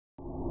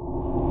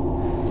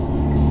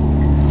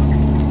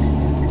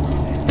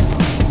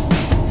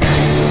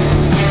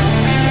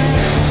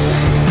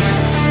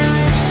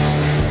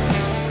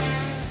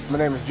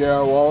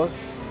J.R. Wallace.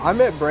 I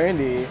met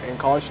Brandy in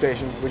College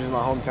Station, which is my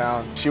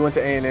hometown. She went to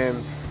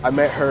A&M. I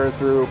met her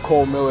through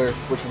Cole Miller,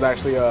 which was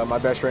actually my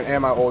best friend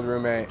and my old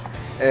roommate.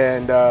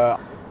 And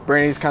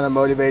Brandy's kind of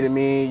motivated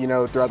me, you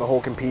know, throughout the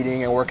whole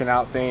competing and working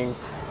out thing.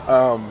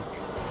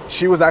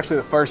 She was actually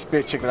the first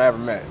fit chick that I ever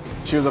met.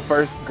 She was the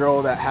first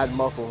girl that had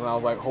muscles, and I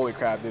was like, holy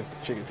crap, this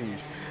chick is huge.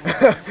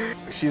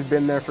 She's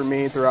been there for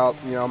me throughout,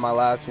 you know, my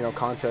last, you know,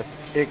 contest.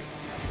 It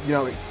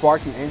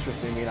sparked an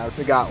interest in me, and I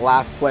got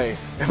last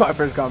place in my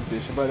first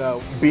competition. But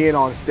being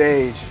on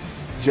stage,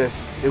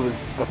 it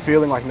was a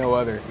feeling like no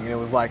other. And it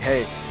was like,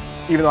 hey,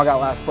 even though I got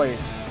last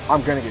place,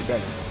 I'm gonna get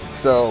better.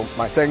 So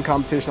my second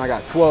competition, I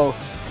got 12th,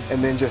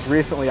 and then just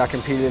recently I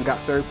competed and got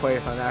 3rd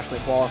place. I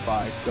nationally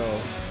qualified.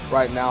 So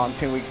right now I'm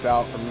 10 weeks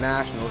out from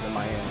nationals in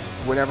Miami.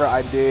 Whenever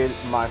I did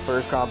my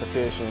first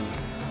competition,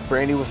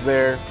 Brandy was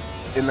there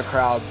in the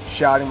crowd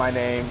shouting my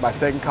name. My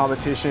second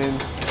competition,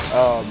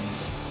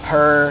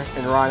 her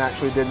and Ryan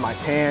actually did my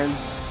tan.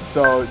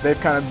 So they've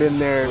kind of been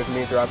there with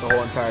me throughout the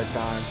whole entire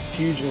time.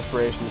 Huge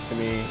inspirations to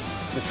me.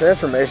 The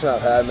transformation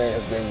I've had, man,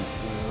 has been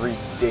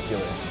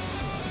ridiculous.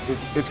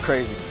 It's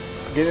crazy.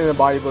 Getting into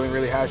bodybuilding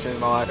really has changed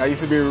my life. I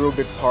used to be a real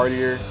big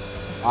partier.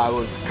 I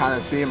was kind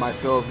of seeing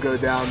myself go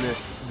down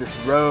this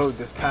road,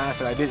 this path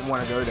that I didn't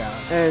want to go down.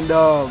 And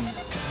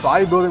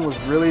bodybuilding was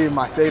really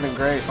my saving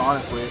grace,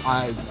 honestly.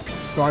 I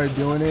started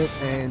doing it,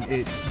 and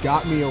it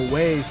got me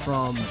away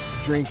from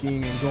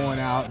drinking and going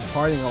out and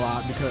partying a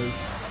lot, because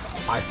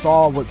I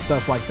saw what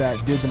stuff like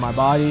that did to my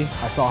body.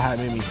 I saw how it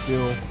made me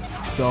feel.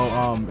 So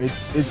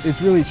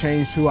it's really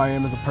changed who I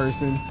am as a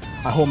person.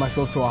 I hold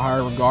myself to a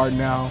higher regard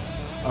now.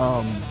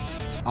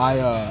 I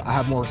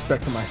have more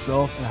respect for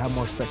myself, and I have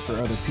more respect for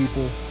other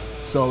people.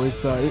 So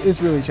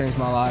it's really changed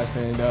my life,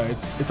 and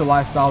it's a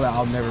lifestyle that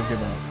I'll never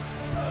give up.